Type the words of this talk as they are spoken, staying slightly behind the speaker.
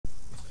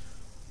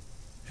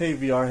Hey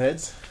VR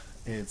heads,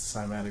 it's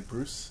Cymatic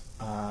Bruce,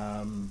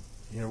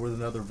 here with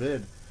another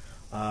vid.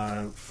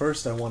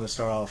 First I want to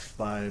start off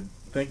by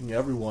thanking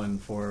everyone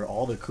for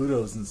all the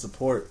kudos and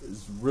support.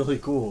 It's really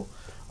cool.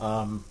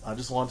 I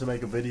just wanted to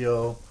make a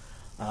video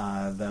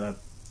that I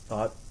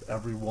thought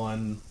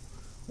everyone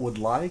would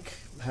like.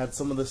 Had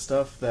some of the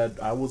stuff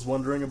that I was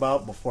wondering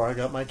about before I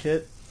got my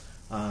kit.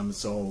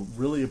 So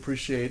really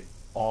appreciate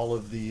all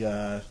of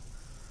the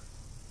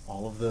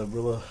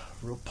real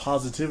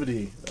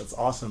positivity. That's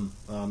awesome.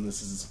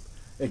 This is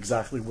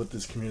exactly what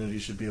this community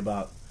should be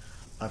about.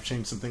 I've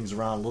changed some things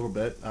around a little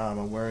bit.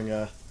 I'm wearing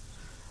a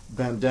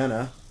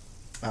bandana.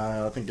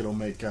 I think it'll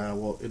make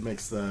it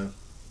makes the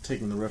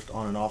taking the rift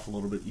on and off a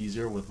little bit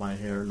easier with my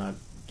hair not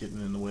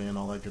getting in the way and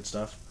all that good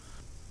stuff.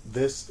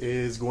 This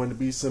is going to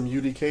be some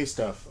UDK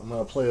stuff. I'm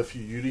going to play a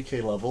few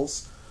UDK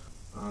levels.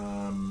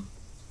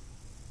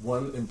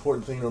 One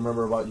important thing to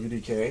remember about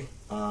UDK,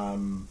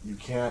 you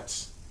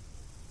can't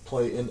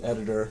play in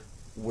editor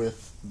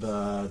with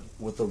the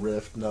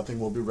rift. Nothing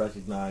will be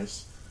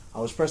recognized.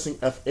 I was pressing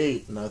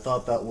F8 and I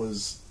thought that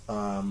was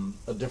a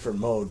different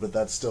mode, but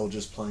that's still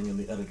just playing in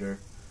the editor,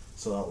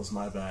 so that was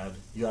my bad.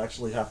 You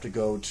actually have to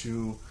go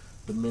to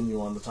the menu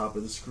on the top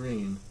of the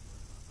screen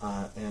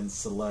and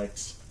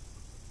select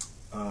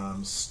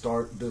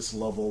start this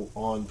level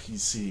on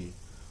PC.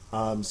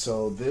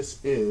 So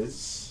this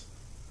is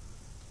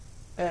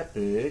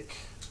Epic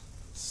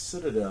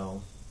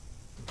Citadel.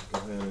 Go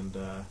ahead and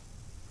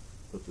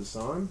put this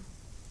on.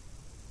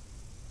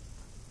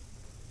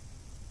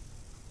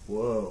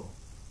 Whoa.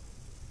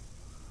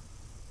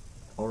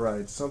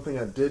 Alright, something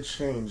I did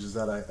change is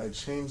that I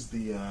changed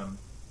the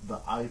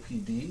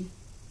IPD,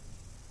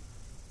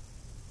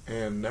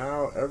 and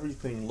now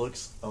everything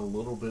looks a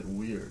little bit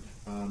weird.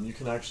 You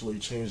can actually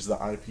change the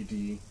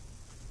IPD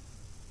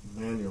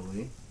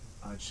manually.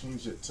 I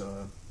changed it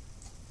to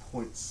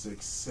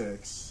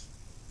 0.66.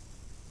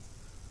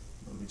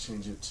 Let me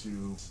change it to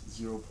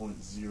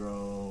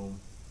 0.060.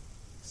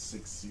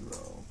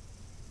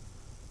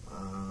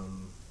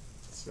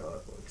 Let's see how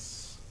that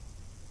looks.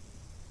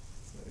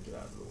 Get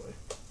out of the way.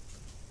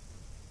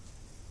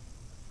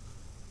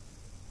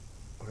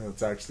 Okay,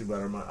 that's actually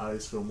better. My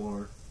eyes feel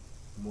more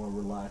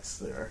relaxed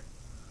there.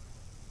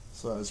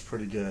 So that's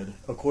pretty good.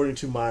 According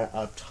to my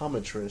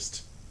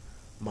optometrist,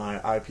 my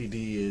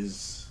IPD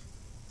is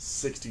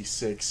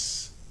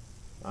 66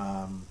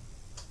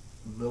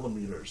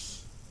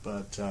 millimeters,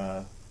 but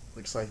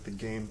looks like the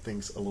game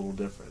thinks a little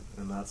different,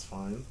 and that's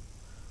fine.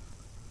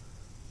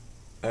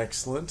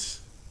 Excellent.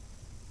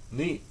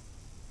 Neat.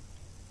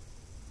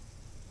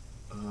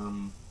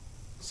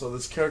 So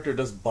this character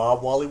does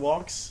bob while he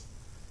walks,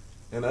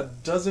 and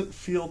that doesn't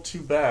feel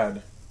too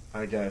bad,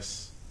 I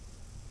guess.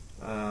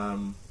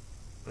 It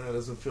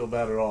doesn't feel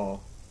bad at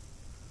all.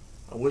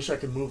 I wish I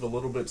could move a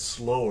little bit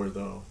slower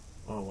though.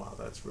 Oh wow,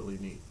 that's really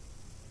neat.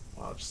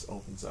 Wow, it just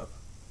opens up.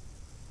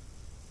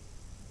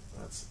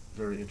 That's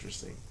very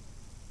interesting.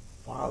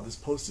 Wow, this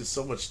post is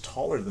so much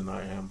taller than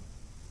I am.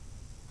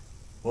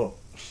 Whoa.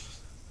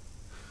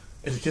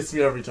 It gets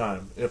me every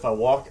time. If I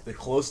walk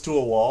close to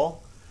a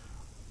wall,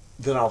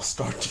 then I'll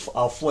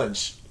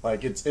flinch.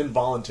 Like, it's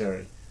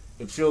involuntary.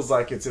 It feels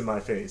like it's in my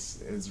face.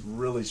 It's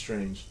really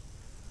strange.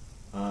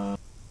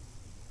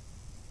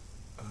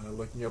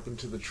 Looking up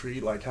into the tree,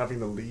 like having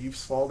the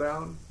leaves fall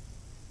down,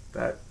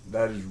 that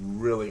is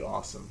really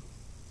awesome.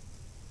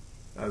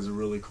 That is a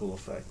really cool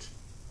effect.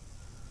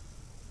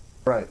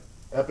 Right,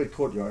 Epic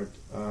Courtyard.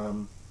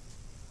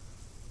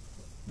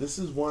 This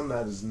is one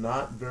that is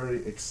not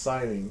very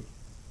exciting,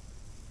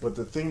 but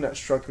the thing that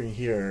struck me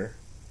here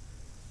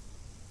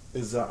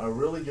is that I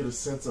really get a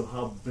sense of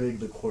how big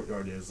the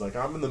courtyard is. Like,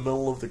 I'm in the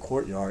middle of the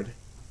courtyard,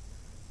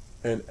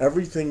 and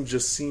everything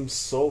just seems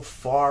so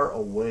far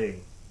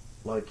away.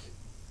 Like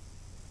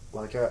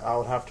I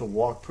would have to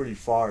walk pretty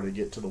far to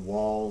get to the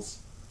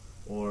walls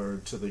or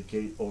to the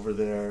gate over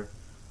there.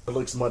 It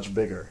looks much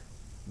bigger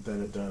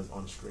than it does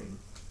on screen.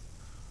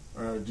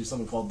 Or do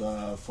something called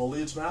the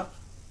Foliage map.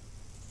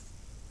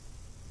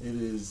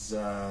 It's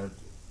a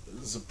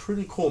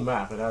pretty cool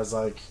map. It has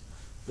like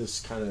this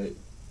kind of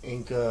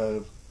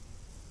Inca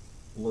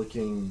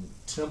looking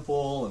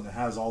temple, and it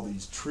has all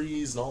these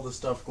trees and all this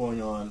stuff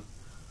going on.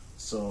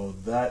 So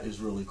that is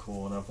really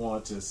cool, and I've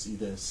wanted to see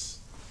this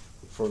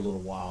for a little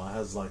while. It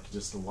has like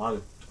just a lot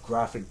of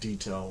graphic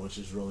detail, which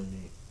is really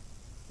neat,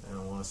 and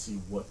I want to see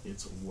what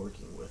it's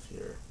working with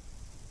here.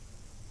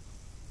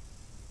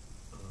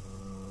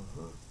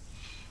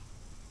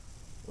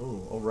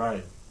 Oh,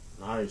 alright.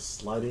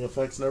 Nice. Lighting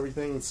effects and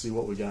everything. Let's see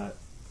what we got.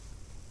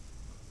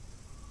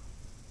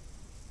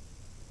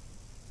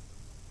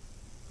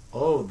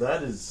 Oh,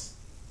 that is...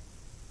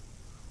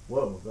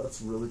 Whoa,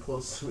 that's really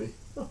close to me.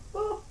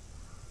 Oh,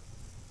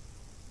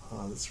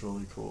 that's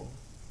really cool.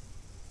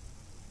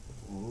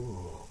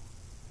 Ooh.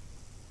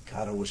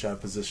 God, I wish I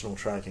had positional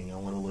tracking. I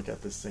want to look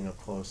at this thing up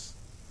close.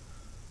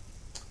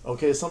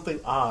 Okay,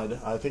 something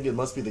odd. I think it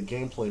must be the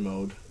gameplay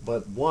mode.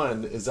 But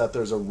one is that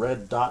there's a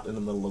red dot in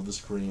the middle of the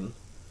screen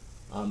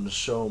to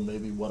show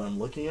maybe what I'm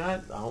looking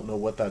at. I don't know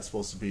what that's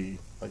supposed to be.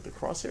 Like the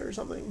crosshair or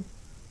something?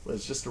 but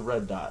it's just a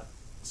red dot.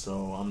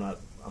 So I'm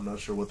not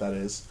sure what that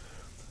is.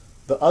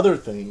 The other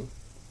thing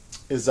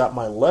is that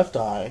my left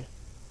eye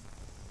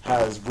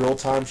has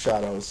real-time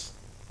shadows,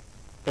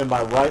 and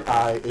my right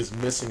eye is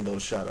missing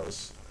those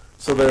shadows.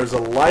 So there's a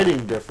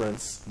lighting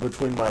difference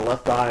between my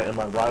left eye and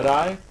my right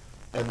eye,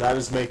 and that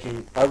is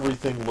making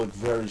everything look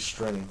very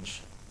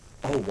strange.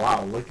 Oh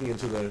wow, looking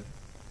into the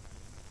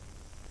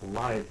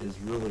light is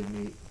really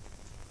neat.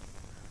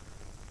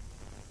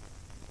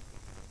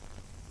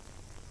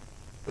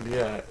 But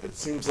yeah, it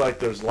seems like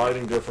there's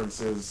lighting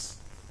differences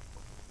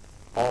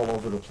all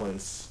over the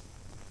place,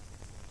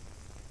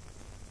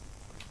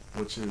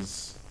 which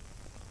is,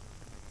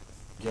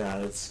 yeah,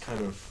 it's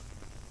kind of,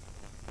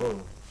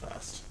 whoa,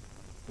 fast.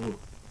 Ooh.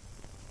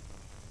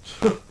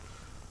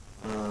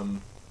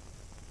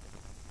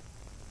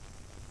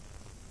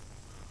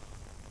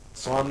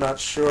 So I'm not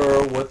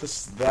sure what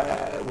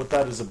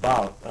that is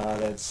about.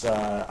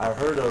 I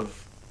heard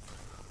of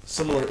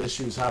similar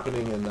issues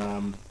happening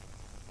in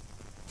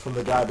from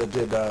the guy that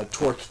did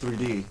Torque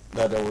 3D,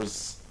 that there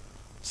was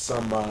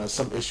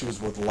some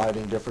issues with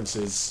lighting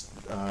differences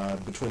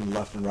between the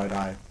left and right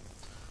eye.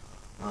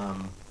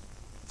 And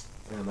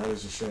that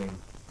is a shame.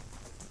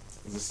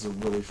 This is a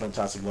really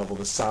fantastic level.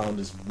 The sound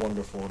is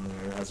wonderful in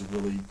there. It has a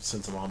really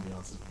sense of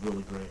ambiance. It's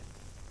really great.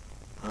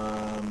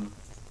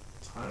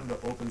 Time to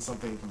open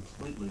something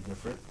completely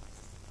different.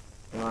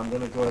 And I'm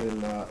going to go ahead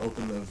and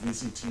open the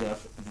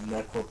VCTF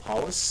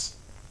Necropolis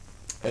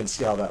and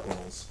see how that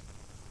rolls.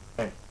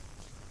 Okay.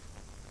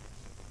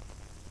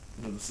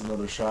 Give this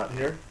another shot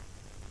here.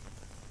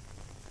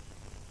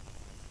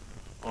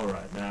 All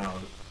right,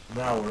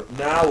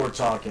 now we're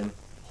talking.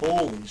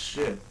 Holy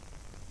shit.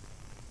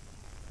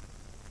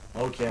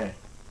 Okay.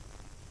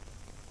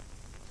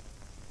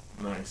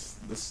 Nice.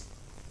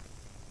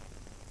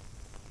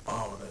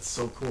 Oh, that's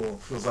so cool.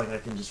 Feels like I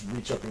can just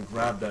reach up and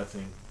grab that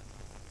thing.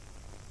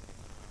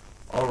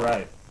 All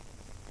right.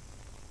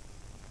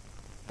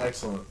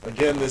 Excellent.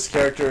 Again, this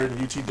character in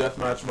UT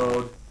Deathmatch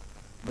mode,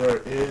 there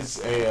is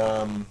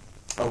a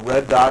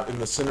red dot in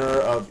the center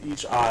of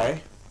each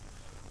eye,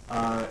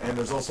 and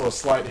there's also a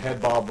slight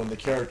head bob when the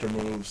character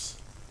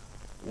moves,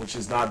 which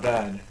is not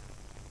bad.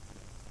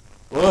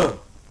 Whoa.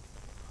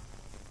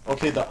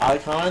 Okay, the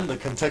icon, the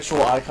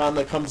contextual icon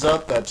that comes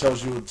up that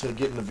tells you to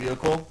get in the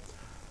vehicle,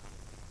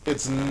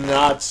 it's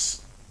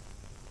not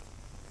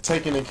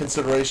taking in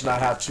consideration I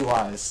have two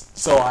eyes.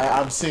 So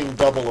I'm seeing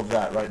double of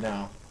that right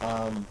now.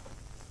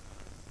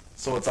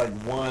 So it's like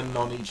one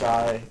on each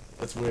eye.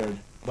 It's weird.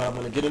 But I'm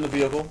going to get in the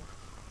vehicle.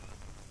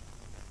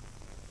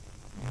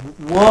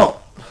 Whoa!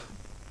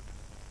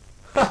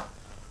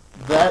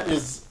 That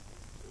is,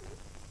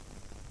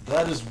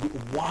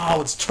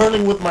 wow, it's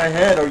turning with my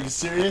head. Are you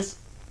serious?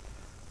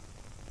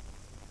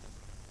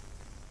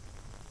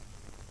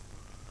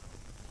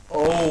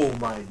 Oh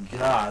my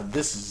god,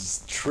 this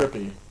is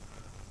trippy.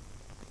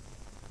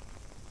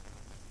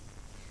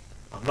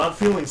 I'm not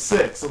feeling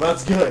sick, so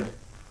that's good.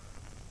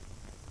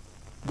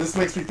 This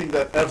makes me think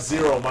that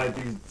F-Zero might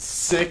be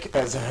sick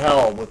as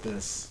hell with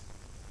this.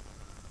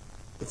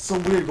 It's so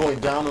weird going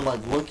down and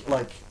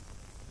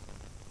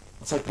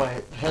it's like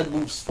my head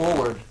moves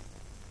forward.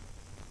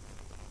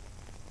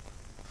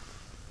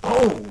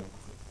 Oh!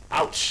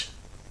 Ouch!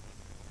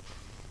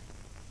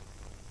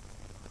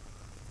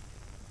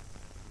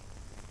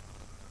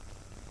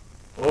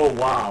 Oh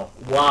wow.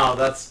 Wow,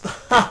 that's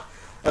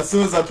as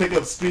soon as I pick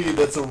up speed,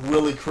 that's a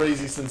really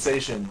crazy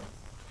sensation.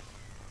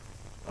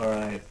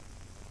 Alright.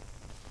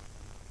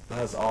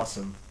 That's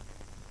awesome.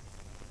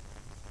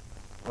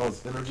 Oh,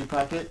 it's energy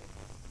packet?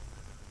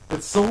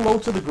 It's so low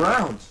to the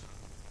ground.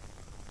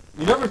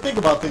 You never think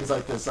about things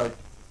like this, like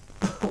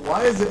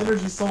why is the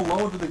energy so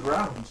low to the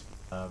ground?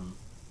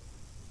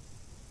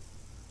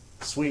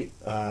 Sweet.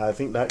 I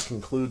think that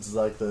concludes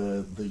like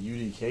the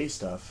UDK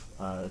stuff.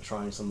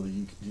 Trying some of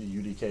the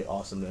UDK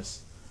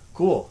awesomeness.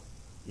 Cool.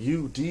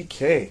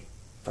 UDK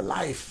for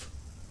life.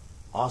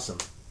 Awesome.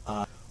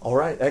 All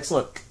right.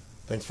 Excellent.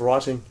 Thanks for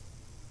watching.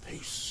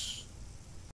 Peace.